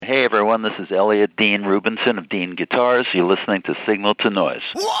Hey everyone, this is Elliot Dean Rubinson of Dean Guitars. You're listening to Signal to Noise.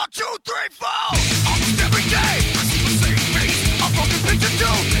 1, 2, 3, 4. Almost every day, I see the same face. A broken picture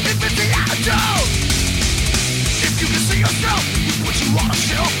too, it fits the attitude. If you can see yourself, you put you on a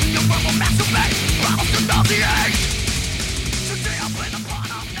shelf. Your verbal masturbate, bottles to nauseate. Today I play the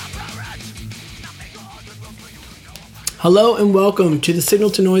part of not parents. Hello and welcome to the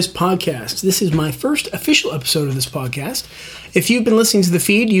Signal to Noise podcast. This is my first official episode of this podcast. If you've been listening to the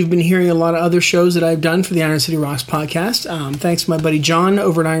feed, you've been hearing a lot of other shows that I've done for the Iron City Rocks podcast. Thanks to my buddy John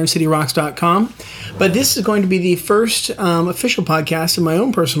over at IronCityRocks.com. But this is going to be the first official podcast in my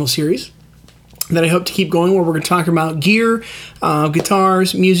own personal series that I hope to keep going, where we're going to talk about gear,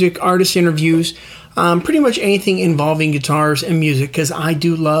 guitars, music, artist interviews, pretty much anything involving guitars and music, because I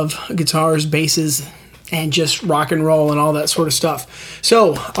do love guitars, basses, and just rock and roll and all that sort of stuff.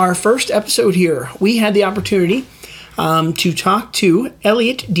 So our first episode here, we had the opportunity to talk to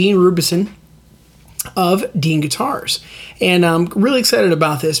Elliot Dean Rubinson of Dean Guitars. And I'm really excited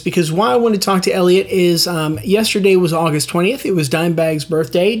about this because why I wanted to talk to Elliot is yesterday was August 20th. It was Dimebag's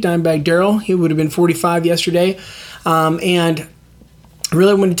birthday. Dimebag Darrell, he would have been 45 yesterday. And I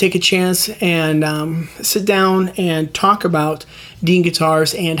really wanted to take a chance and sit down and talk about Dean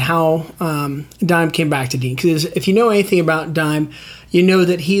Guitars and how Dime came back to Dean. Because if you know anything about Dime, you know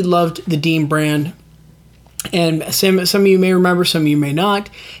that he loved the Dean brand. And some of you may remember, some of you may not.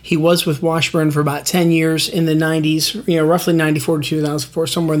 He was with Washburn for about 10 years in the 90s, roughly 94 to 2004,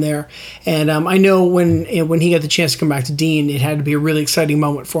 somewhere in there. And I know when he got the chance to come back to Dean, it had to be a really exciting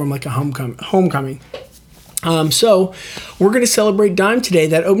moment for him, like a homecoming. So we're going to celebrate Dime today.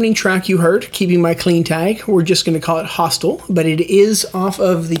 That opening track you heard, Keeping My Clean Tag, we're just going to call it Hostile, but it is off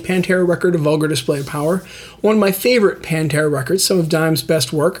of the Pantera record, A Vulgar Display of Power, one of my favorite Pantera records, some of Dime's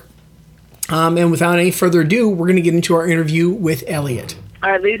best work. And without any further ado, we're going to get into our interview with Elliot.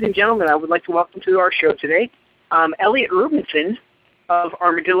 All right, ladies and gentlemen, I would like to welcome to our show today Elliot Rubinson of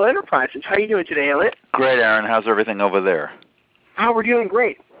Armadillo Enterprises. How are you doing today, Elliot? Great, Aaron. How's everything over there? Oh, we're doing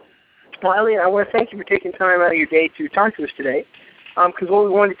great. Well, Elliot, I want to thank you for taking time out of your day to talk to us today, because what we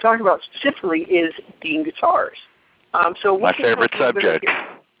wanted to talk about specifically is Dean Guitars. My favorite subject.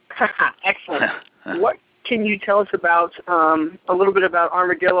 Excellent. What can you tell us about a little bit about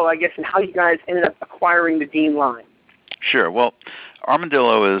Armadillo, I guess, and how you guys ended up acquiring the Dean line? Sure. Well,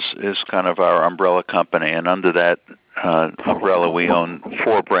 Armadillo is kind of our umbrella company, and under that umbrella we own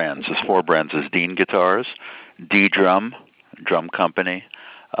four brands. Those four brands is Dean Guitars, D-Drum, drum company,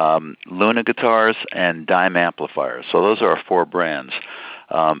 Luna Guitars, and Dime Amplifiers. So those are our four brands.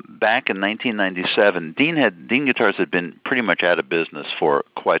 Back in 1997, Dean Guitars had been pretty much out of business for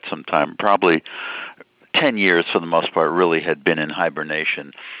quite some time, probably 10 years for the most part, really had been in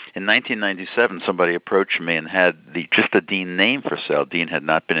hibernation. In 1997, somebody approached me and had just the Dean name for sale. Dean had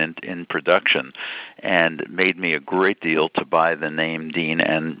not been in production, and made me a great deal to buy the name Dean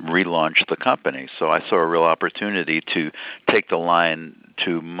and relaunch the company. So I saw a real opportunity to take the line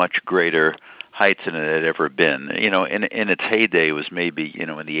to much greater heights than it had ever been. In its heyday, it was maybe, in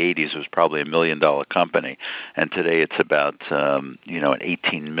the 80s, it was probably $1 million company, and today it's about, an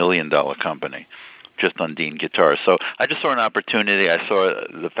 $18 million company, just on Dean Guitars. So I just saw an opportunity. I saw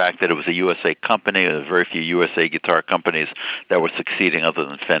the fact that it was a USA company. There were very few USA guitar companies that were succeeding other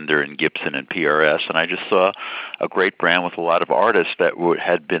than Fender and Gibson and PRS, and I just saw a great brand with a lot of artists that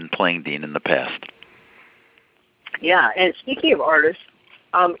had been playing Dean in the past. Yeah, and speaking of artists,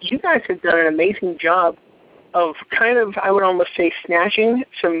 you guys have done an amazing job of kind of, I would almost say, snatching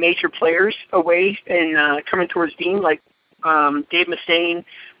some major players away and coming towards Dean, like Dave Mustaine,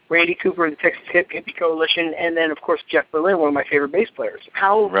 Randy Cooper of the Texas Hippie Coalition, and then, of course, Jeff Berlin, one of my favorite bass players.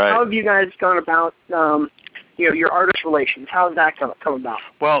 How have you guys gone about, your artist relations? How has that come about?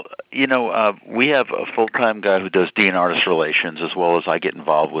 Well, we have a full-time guy who does Dean artist relations, as well as I get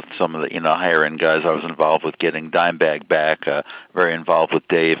involved with some of the, higher-end guys. I was involved with getting Dimebag back, very involved with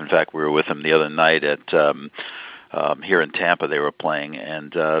Dave. In fact, we were with him the other night at here in Tampa. They were playing,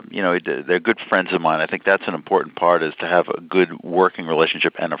 and they're good friends of mine. I think that's an important part, is to have a good working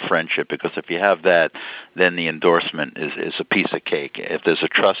relationship and a friendship, because if you have that, then the endorsement is a piece of cake. If there's a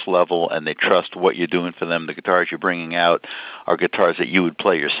trust level and they trust what you're doing for them, the guitars you're bringing out are guitars that you would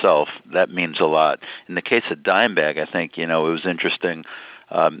play yourself, that means a lot. In the case of Dimebag, I think, it was interesting.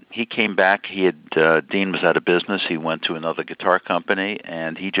 He came back. Dean was out of business. He went to another guitar company,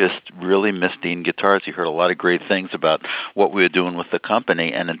 and he just really missed Dean Guitars. He heard a lot of great things about what we were doing with the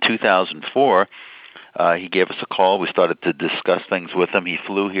company. And in 2004, he gave us a call. We started to discuss things with him. He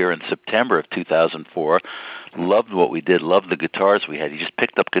flew here in September of 2004. loved what we did, loved the guitars we had. He just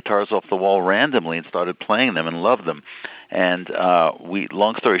picked up guitars off the wall randomly and started playing them and loved them. And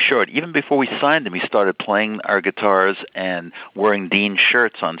long story short, even before we signed him, he started playing our guitars and wearing Dean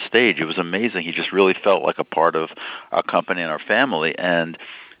shirts on stage. It was amazing. He just really felt like a part of our company and our family. And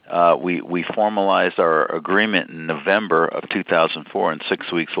we formalized our agreement in November of 2004, and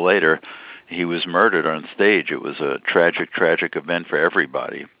 6 weeks later, he was murdered on stage. It was a tragic, tragic event for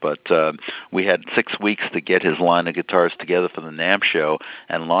everybody. But we had 6 weeks to get his line of guitars together for the NAMM show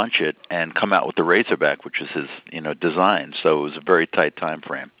and launch it and come out with the Razorback, which is his, design. So it was a very tight time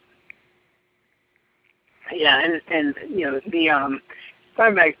frame. Yeah, and the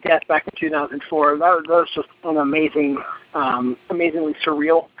Dimebag's death back in 2004, that was just an amazingly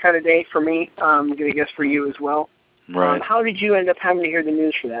surreal kind of day for me. I'm going to guess for you as well. Right. How did you end up having to hear the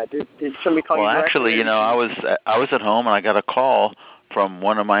news for that? Did somebody call you? Well, actually, I was at home and I got a call from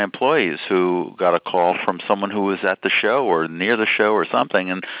one of my employees who got a call from someone who was at the show or near the show or something,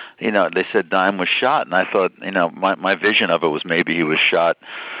 and they said Dime was shot, and I thought, my vision of it was maybe he was shot,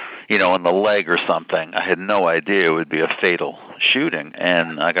 in the leg or something. I had no idea it would be a fatal shooting,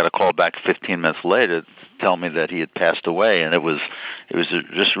 and I got a call back 15 minutes later to tell me that he had passed away, and it was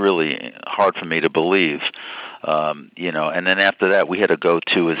just really hard for me to believe. And then after that, we had to go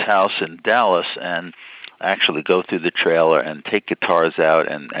to his house in Dallas and actually go through the trailer and take guitars out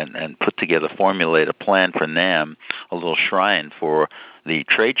and put together, formulate a plan for NAMM, a little shrine for the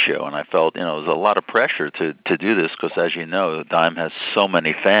trade show. And I felt, it was a lot of pressure to do this because, as you know, Dime has so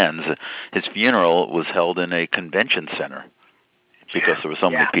many fans. His funeral was held in a convention center because there were so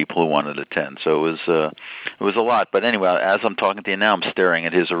many people who wanted to attend. So it was a lot. But anyway, as I'm talking to you now, I'm staring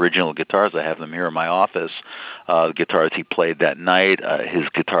at his original guitars. I have them here in my office, the guitars he played that night, his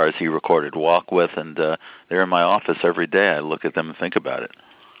guitars he recorded Walk with, and they're in my office every day. I look at them and think about it.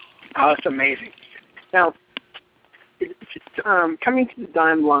 Oh, it's amazing. Now, coming to the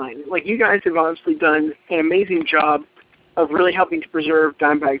Dime line, you guys have obviously done an amazing job of really helping to preserve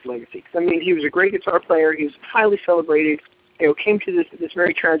Dimebag's legacy. I mean, he was a great guitar player. He was highly celebrated. Came to this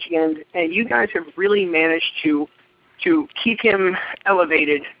very tragic end, and you guys have really managed to keep him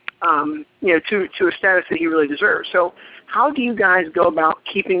elevated, to a status that he really deserves. So, how do you guys go about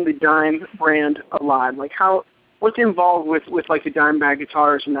keeping the Dime brand alive? What's involved with the Dimebag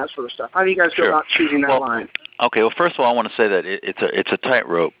guitars and that sort of stuff? How do you guys go about choosing that line? Okay, well, first of all, I want to say that it's a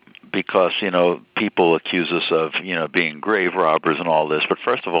tightrope because, people accuse us of, being grave robbers and all this. But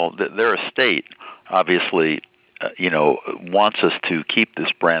first of all, their estate obviously wants us to keep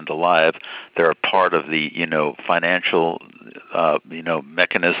this brand alive. They're a part of the, financial,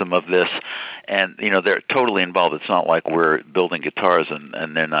 mechanism of this. And, they're totally involved. It's not like we're building guitars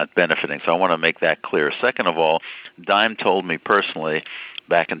and they're not benefiting. So I want to make that clear. Second of all, Dime told me personally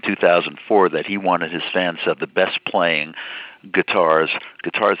back in 2004 that he wanted his fans to have the best playing guitars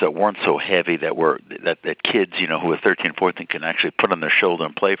that weren't so heavy, that kids, who are 13, 14 can actually put on their shoulder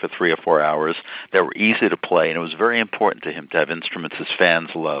and play for 3 or 4 hours, that were easy to play, and it was very important to him to have instruments his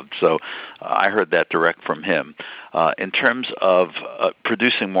fans loved. So I heard that direct from him. In terms of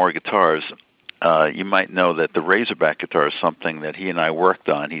producing more guitars, you might know that the Razorback guitar is something that he and I worked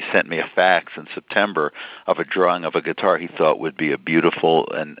on. He sent me a fax in September of a drawing of a guitar he thought would be a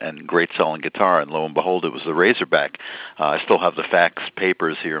beautiful and great-selling guitar, and lo and behold, it was the Razorback. I still have the fax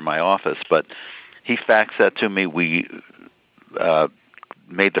papers here in my office, but he faxed that to me. We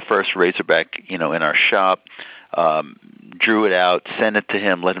made the first Razorback, in our shop, drew it out, sent it to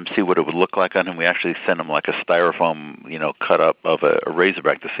him, let him see what it would look like on him. We actually sent him like a styrofoam, cut up of a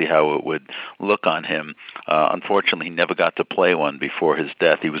Razorback to see how it would look on him. Unfortunately, he never got to play one before his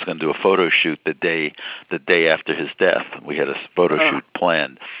death. He was going to do a photo shoot the day after his death. We had a photo shoot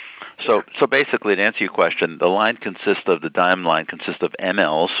planned. So basically, to answer your question, the Dime line consists of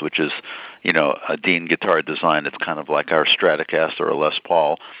MLs, which is, a Dean guitar design. It's kind of like our Stratocaster or a Les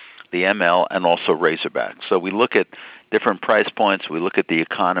Paul, the ML, and also Razorback. So we look at different price points. We look at the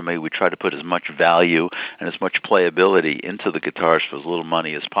economy. We try to put as much value and as much playability into the guitars for as little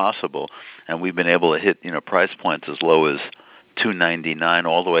money as possible. And we've been able to hit, price points as low as $299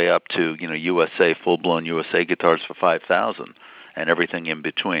 all the way up to, USA, full-blown USA guitars for $5,000. And everything in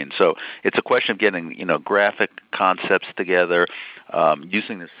between. So it's a question of getting, graphic concepts together,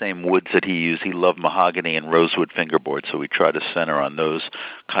 using the same woods that he used. He loved mahogany and rosewood fingerboard, so we try to center on those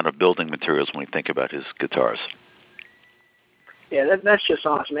kind of building materials when we think about his guitars. Yeah, that's just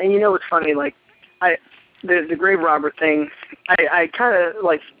awesome. And what's funny, the grave robber thing, I kind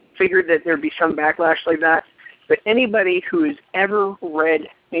of figured that there'd be some backlash like that, but anybody who's ever read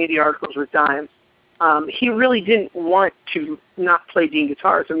any of the articles with Dime, he really didn't want to not play Dean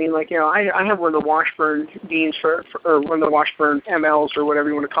guitars. I mean, like, I have one of the Washburn Deans or one of the Washburn MLs or whatever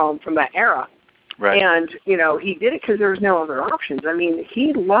you want to call them from that era. Right. And, he did it because there was no other options. I mean,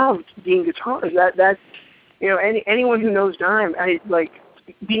 he loved Dean guitars. That's, anyone who knows Dime,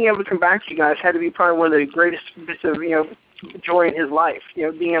 being able to come back to you guys had to be probably one of the greatest bits of, joy in his life,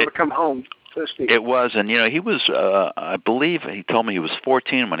 being able to come home, so to speak. It was, and, he was, I believe he told me he was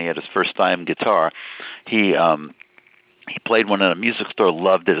 14 when he had his first Dime guitar. He played one at a music store,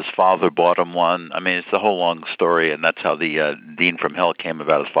 loved it. His father bought him one. I mean, it's a whole long story, and that's how the Dean from Hell came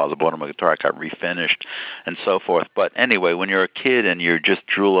about. His father bought him a guitar, it got refinished, and so forth. But anyway, when you're a kid and you're just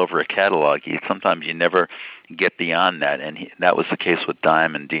drool over a catalog, sometimes you never get beyond that, and that was the case with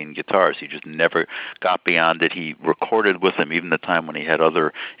Dime and Dean guitars. He just never got beyond it. He recorded with them even the time when he had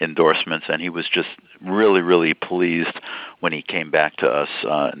other endorsements, and he was just really, really pleased when he came back to us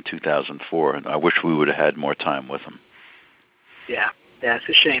in 2004, and I wish we would have had more time with him. Yeah, that's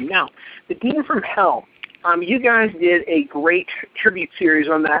a shame. Now, the Dean from Hell, you guys did a great tribute series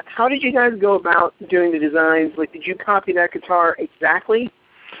on that. How did you guys go about doing the designs? Like, did you copy that guitar exactly?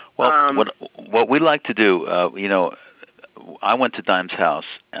 Well, what we like to do, I went to Dime's house.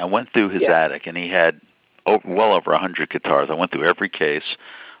 I went through his attic, and he had well over 100 guitars. I went through every case.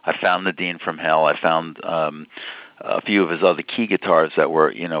 I found the Dean from Hell. I found a few of his other key guitars that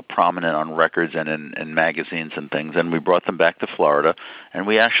were, prominent on records and in magazines and things, and we brought them back to Florida. And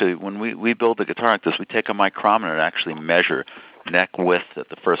we actually, when we build a guitar like this, we take a micrometer and actually measure neck width at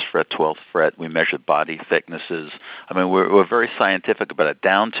the 1st fret, 12th fret. We measure body thicknesses. I mean, we're very scientific about it,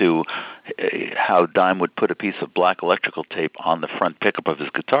 down to how Dime would put a piece of black electrical tape on the front pickup of his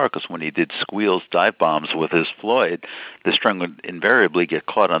guitar, because when he did squeals, dive bombs with his Floyd, the string would invariably get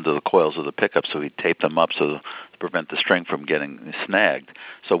caught under the coils of the pickup, so he'd tape them up to prevent the string from getting snagged.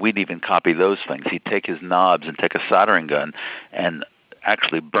 So we'd even copy those things. He'd take his knobs and take a soldering gun and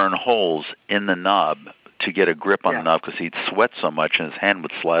actually burn holes in the knob to get a grip on the knob, because he'd sweat so much and his hand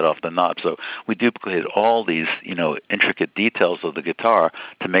would slide off the knob. So we duplicated all these, intricate details of the guitar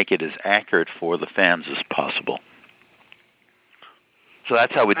to make it as accurate for the fans as possible. So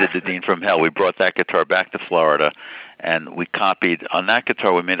that's how we did the Dean from Hell. We brought that guitar back to Florida, and we copied. On that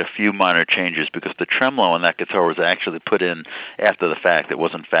guitar, we made a few minor changes because the tremolo on that guitar was actually put in after the fact. It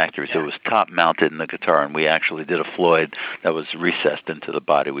wasn't factory, so it was top-mounted in the guitar, and we actually did a Floyd that was recessed into the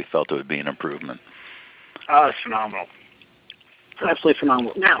body. We felt it would be an improvement. Oh, it's phenomenal. Absolutely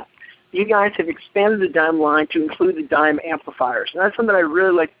phenomenal. Now, you guys have expanded the Dime line to include the Dime amplifiers. And that's something I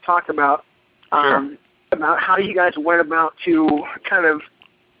really like to talk about, about how you guys went about to kind of,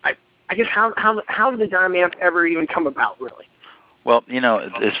 I guess, how did the Dime amp ever even come about, really? Well,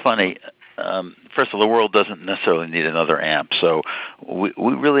 it's funny. First of all, the world doesn't necessarily need another amp, so we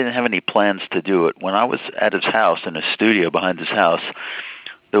really didn't have any plans to do it. When I was at his house, in his studio behind his house,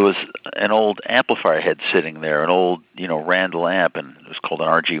 there was an old amplifier head sitting there, an old, Randall amp, and it was called an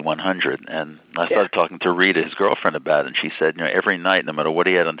RG100. And I started talking to Rita, his girlfriend, about it, and she said, every night, no matter what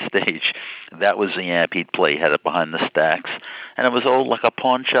he had on stage, that was the amp he'd play. He had it behind the stacks, and it was old, like a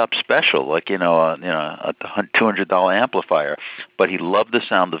pawn shop special, like a $200 amplifier. But he loved the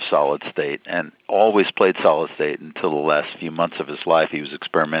sound of solid state, and always played solid state until the last few months of his life. He was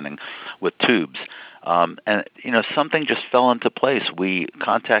experimenting with tubes. And something just fell into place. We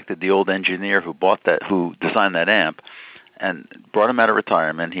contacted the old engineer who designed that amp, and brought him out of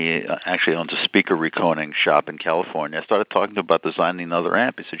retirement. He actually owns a speaker reconing shop in California. I started talking to him about designing another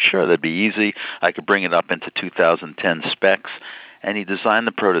amp. He said, sure, that'd be easy. I could bring it up into 2010 specs. And he designed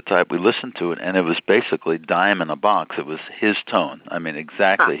the prototype. We listened to it, and it was basically Dime in a box. It was his tone. I mean,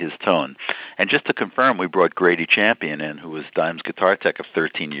 exactly his tone. And just to confirm, we brought Grady Champion in, who was Dime's guitar tech of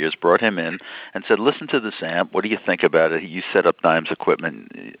 13 years, brought him in and said, listen to this amp. What do you think about it? You set up Dime's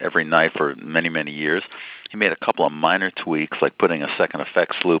equipment every night for many, many years. He made a couple of minor tweaks, like putting a second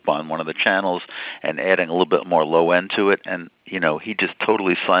effects loop on one of the channels and adding a little bit more low end to it. And, he just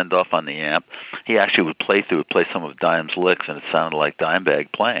totally signed off on the amp. He actually would play some of Dime's licks, and it sounded like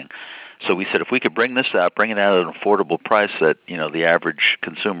Dimebag playing. So we said, if we could bring this out, bring it out at an affordable price that, the average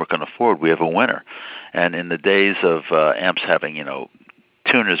consumer can afford, we have a winner. And in the days of amps having,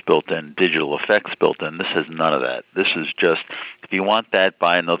 tuners built in, digital effects built in, this has none of that. This is just, if you want that,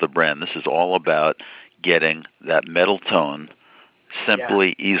 buy another brand. This is all about getting that metal tone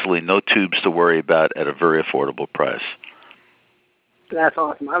simply, easily, no tubes to worry about, at a very affordable price. That's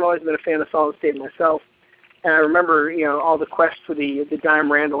awesome. I've always been a fan of solid state myself. And I remember, all the quest for the Dime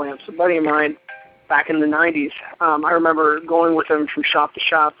Randall amps. A buddy of mine back in the 90s, I remember going with him from shop to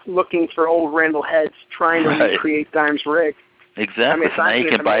shop, looking for old Randall heads, trying to recreate Dime's rig. Exactly. So now you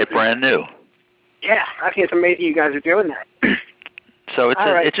can buy it brand new. Yeah, I think it's amazing you guys are doing that. So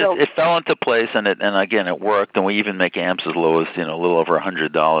it fell into place, and again it worked, and we even make amps as low as a little over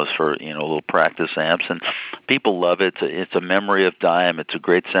 $100 for little practice amps, and people love it. It's a memory of Dime. It's a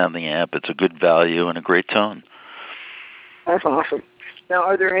great sounding amp. It's a good value and a great tone. That's awesome. Now,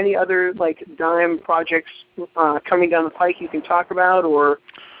 are there any other Dime projects coming down the pike you can talk about, or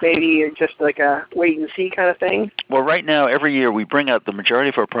maybe just like a wait and see kind of thing? Well, right now, every year we bring out the majority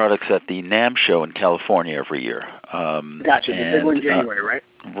of our products at the NAMM show in California every year. Gotcha. The big one in January, right?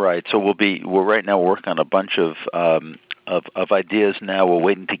 Right. So we're right now working on a bunch of ideas now. We're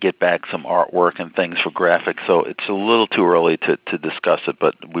waiting to get back some artwork and things for graphics. So it's a little too early to discuss it,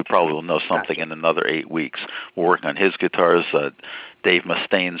 but we probably will know something in another 8 weeks. We're working on his guitars, Dave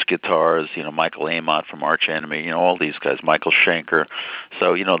Mustaine's guitars, Michael Amott from Arch Enemy, all these guys, Michael Schenker.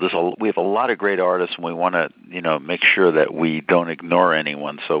 So, we have a lot of great artists, and we want to, make sure that we don't ignore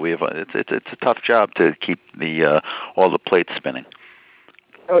anyone. So we have it's a tough job to keep all the plates spinning.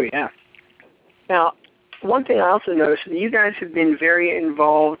 Oh, yeah. Now, one thing I also noticed is you guys have been very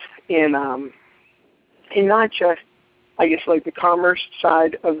involved in not just, I guess, the commerce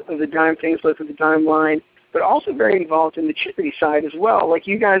side of the Dime things, like the Dime line, but also very involved in the charity side as well. Like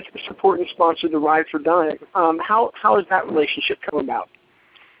you guys support and sponsor the Ride for Dime. How has that relationship come about?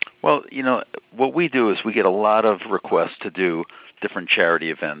 Well, what we do is we get a lot of requests to do different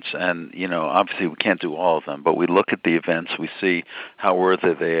charity events, and obviously we can't do all of them, but we look at the events, we see how worth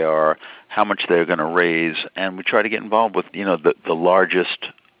it they are, how much they're going to raise, and we try to get involved with the largest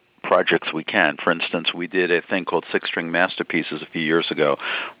projects we can. For instance, we did a thing called Six String Masterpieces a few years ago,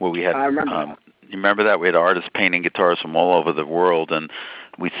 where we had I remember you remember that? We had artists painting guitars from all over the world, and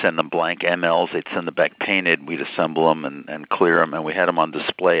we'd send them blank MLs. They'd send them back painted. We'd assemble them and clear them, and we had them on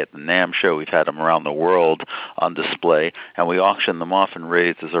display at the NAMM show. We've had them around the world on display, and we auctioned them off and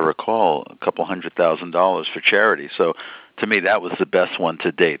raised, as I recall, a couple $100,000 for charity. So to me, that was the best one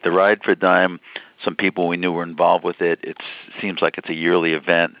to date. The Ride for Dime, some people we knew were involved with it. It seems like it's a yearly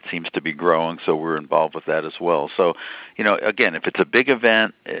event. It seems to be growing, so we're involved with that as well. So, again, if it's a big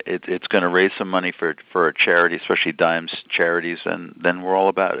event, it's going to raise some money for a charity, especially Dime's charities, and then we're all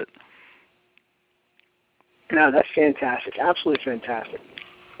about it. No, that's fantastic. Absolutely fantastic.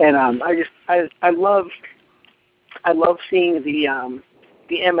 And I love seeing the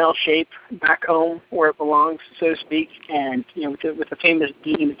ML shape back home where it belongs, so to speak, and with the famous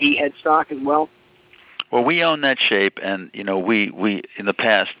Dean V headstock as well. Well, we own that shape, and we in the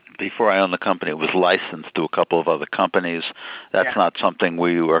past, before I owned the company, it was licensed to a couple of other companies. That's not something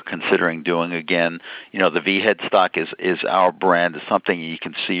we are considering doing again. The V headstock is our brand. It's something you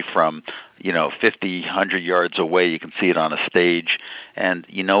can see from 50, 100 yards away. You can see it on a stage, and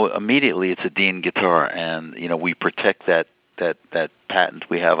immediately it's a Dean guitar, and we protect that patent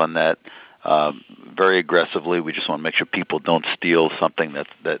we have on that very aggressively. We just want to make sure people don't steal something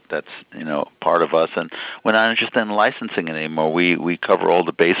that's part of us, and we're not interested in licensing it anymore. We cover all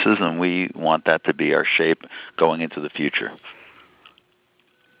the bases, and we want that to be our shape going into the future.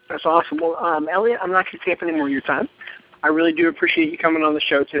 That's awesome. Well, Elliot, I'm not going to take any more of your time. I really do appreciate you coming on the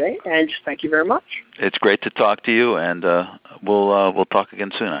show today, and just thank you very much. It's great to talk to you, and we'll talk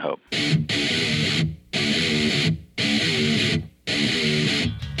again soon, I hope.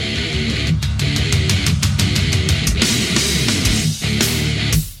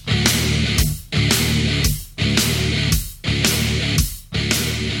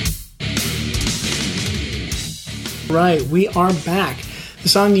 Right, we are back. The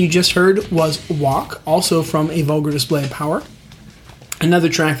song that you just heard was Walk, also from A Vulgar Display of Power. Another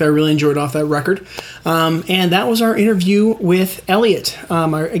track that I really enjoyed off that record. And that was our interview with Elliot.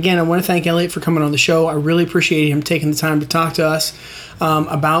 Again, I want to thank Elliot for coming on the show. I really appreciate him taking the time to talk to us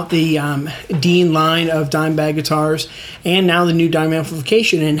about the Dean line of Dimebag guitars and now the new Dime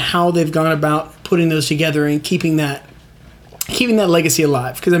amplification and how they've gone about putting those together and keeping that legacy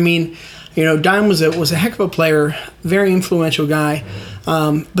alive. Because, Dime was a heck of a player, very influential guy,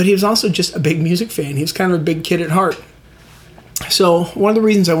 but he was also just a big music fan. He was kind of a big kid at heart. So one of the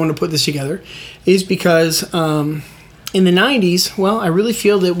reasons I wanted to put this together is because in the 90s, I really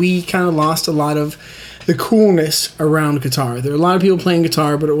feel that we kind of lost a lot of the coolness around guitar. There were a lot of people playing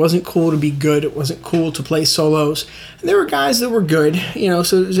guitar, but it wasn't cool to be good. It wasn't cool to play solos. And there were guys that were good,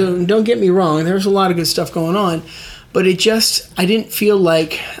 so don't get me wrong. There was a lot of good stuff going on. But I didn't feel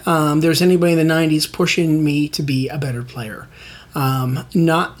like there was anybody in the 90s pushing me to be a better player.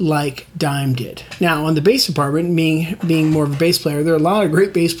 Not like Dime did. Now, on the bass department, being more of a bass player, there are a lot of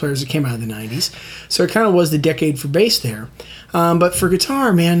great bass players that came out of the 90s. So it kind of was the decade for bass there. But for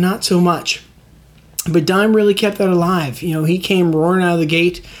guitar, man, not so much. But Dime really kept that alive. He came roaring out of the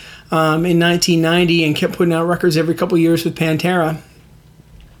gate. in 1990 and kept putting out records every couple years with Pantera.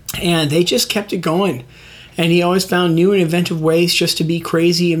 And they just kept it going. And he always found new and inventive ways just to be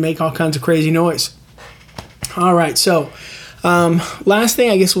crazy and make all kinds of crazy noise. All right, so last thing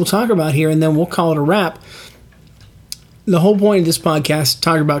I guess we'll talk about here, and then we'll call it a wrap. The whole point of this podcast is to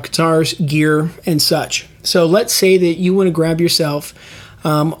talk about guitars, gear, and such. So let's say that you want to grab yourself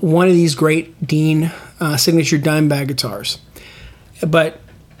one of these great Dean signature Dimebag guitars. But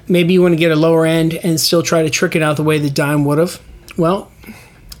maybe you want to get a lower end and still try to trick it out the way that Dime would have. Well,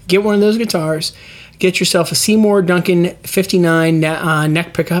 get one of those guitars. Get yourself a Seymour Duncan 59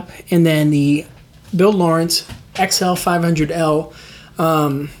 neck pickup, and then the Bill Lawrence XL 500L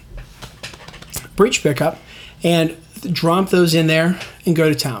bridge pickup, and drop those in there and go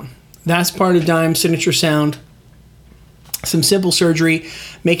to town. That's part of Dime's signature sound. Some simple surgery.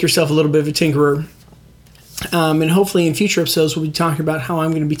 Make yourself a little bit of a tinkerer. And hopefully in future episodes we'll be talking about how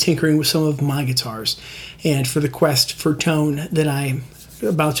I'm going to be tinkering with some of my guitars and for the quest for tone that I'm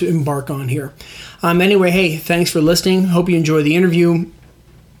about to embark on here. Anyway, hey, thanks for listening. Hope you enjoy the interview.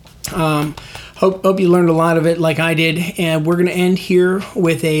 Hope you learned a lot of it like I did. And we're going to end here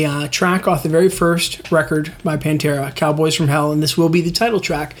with a track off the very first record by Pantera, Cowboys from Hell. And this will be the title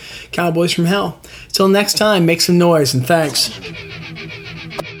track, Cowboys from Hell. Till next time, make some noise, and thanks.